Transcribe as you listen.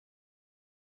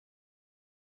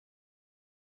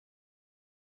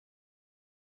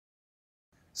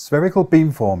Spherical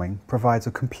beamforming provides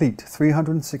a complete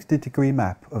 360-degree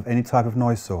map of any type of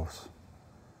noise source.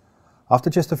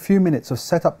 After just a few minutes of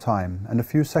setup time and a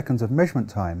few seconds of measurement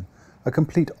time, a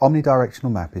complete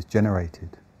omnidirectional map is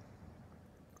generated.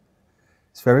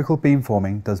 Spherical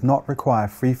beamforming does not require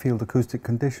free field acoustic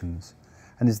conditions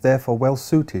and is therefore well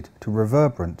suited to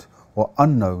reverberant or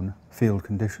unknown field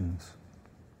conditions.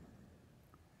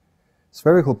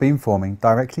 Spherical beamforming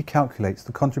directly calculates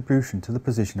the contribution to the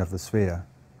position of the sphere.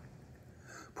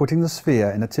 Putting the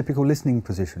sphere in a typical listening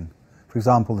position, for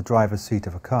example the driver's seat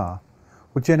of a car,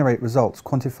 will generate results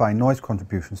quantifying noise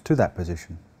contributions to that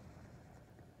position.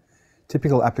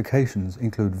 Typical applications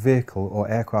include vehicle or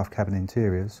aircraft cabin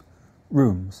interiors,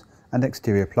 rooms, and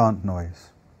exterior plant noise.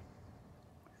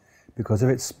 Because of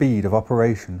its speed of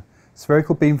operation,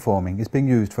 spherical beamforming is being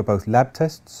used for both lab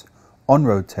tests,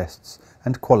 on-road tests,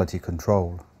 and quality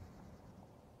control.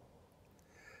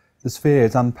 The sphere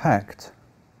is unpacked,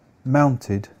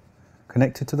 mounted,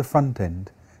 connected to the front end,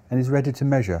 and is ready to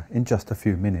measure in just a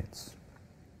few minutes.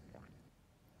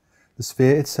 The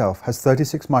sphere itself has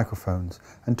 36 microphones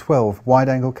and 12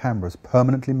 wide-angle cameras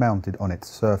permanently mounted on its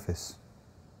surface.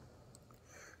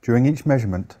 During each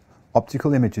measurement,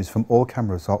 optical images from all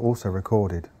cameras are also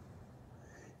recorded.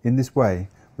 In this way,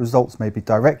 results may be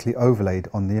directly overlaid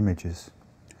on the images.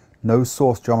 No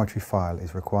source geometry file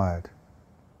is required.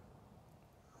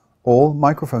 All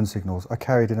microphone signals are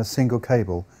carried in a single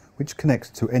cable which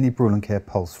connects to any Brüel Kjær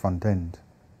pulse front end.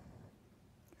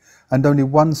 And only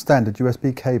one standard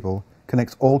USB cable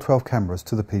connects all 12 cameras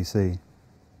to the PC.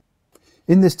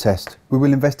 In this test, we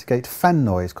will investigate fan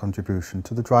noise contribution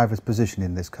to the driver's position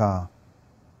in this car.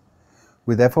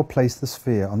 We therefore place the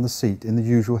sphere on the seat in the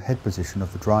usual head position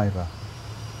of the driver.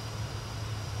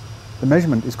 The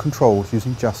measurement is controlled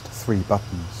using just 3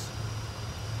 buttons.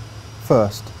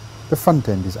 First, the front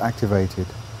end is activated.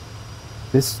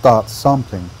 This starts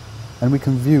sampling, and we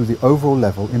can view the overall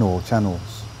level in all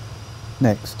channels.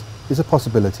 Next is a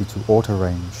possibility to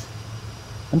auto-range.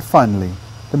 And finally,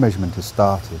 the measurement is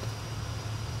started.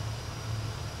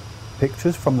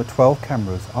 Pictures from the 12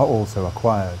 cameras are also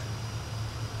acquired.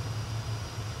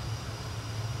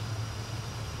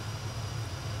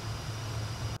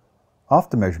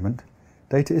 After measurement,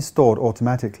 data is stored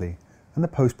automatically and the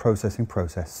post-processing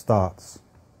process starts.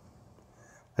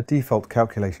 A default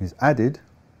calculation is added,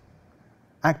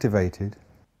 activated,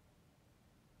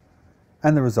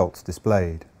 and the results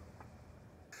displayed.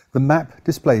 The map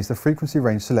displays the frequency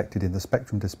range selected in the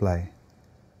spectrum display.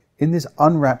 In this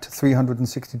unwrapped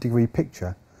 360-degree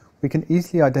picture, we can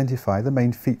easily identify the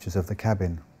main features of the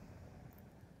cabin: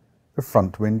 the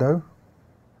front window,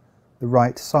 the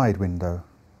right side window,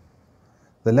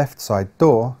 the left side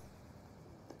door,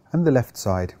 and the left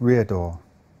side rear door.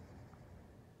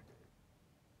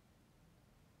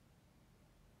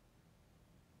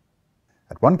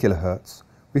 At 1 kHz,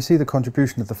 we see the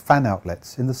contribution of the fan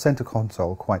outlets in the center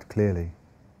console quite clearly.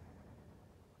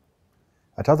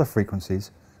 At other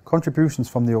frequencies, contributions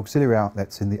from the auxiliary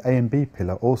outlets in the A and B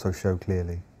pillar also show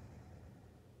clearly.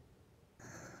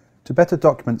 To better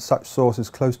document such sources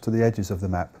close to the edges of the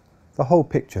map, the whole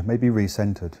picture may be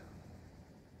recentered.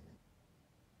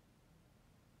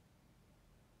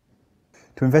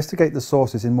 To investigate the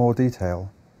sources in more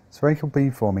detail, spherical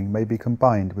beamforming may be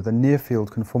combined with a near-field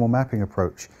conformal mapping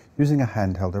approach using a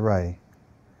handheld array.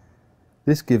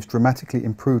 This gives dramatically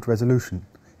improved resolution,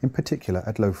 in particular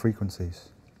at low frequencies.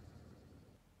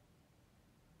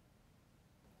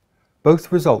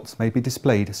 Both results may be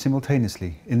displayed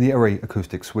simultaneously in the array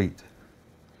acoustic suite.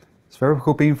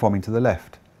 Spherical beamforming to the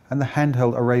left and the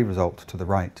handheld array result to the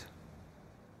right.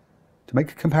 To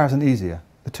make a comparison easier,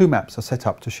 the two maps are set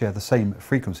up to share the same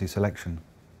frequency selection.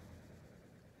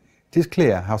 It is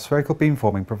clear how spherical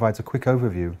beamforming provides a quick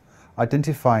overview,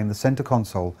 identifying the center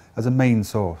console as a main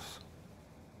source,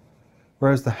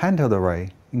 whereas the handheld array,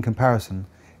 in comparison,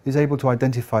 is able to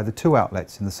identify the 2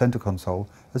 outlets in the center console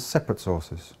as separate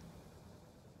sources.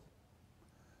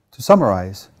 To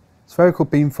summarize, spherical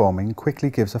beamforming quickly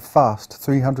gives a fast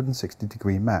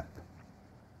 360-degree map.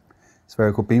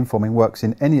 Spherical beamforming works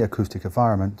in any acoustic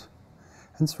environment,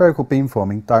 and spherical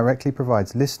beamforming directly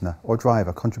provides listener or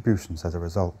driver contributions as a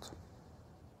result.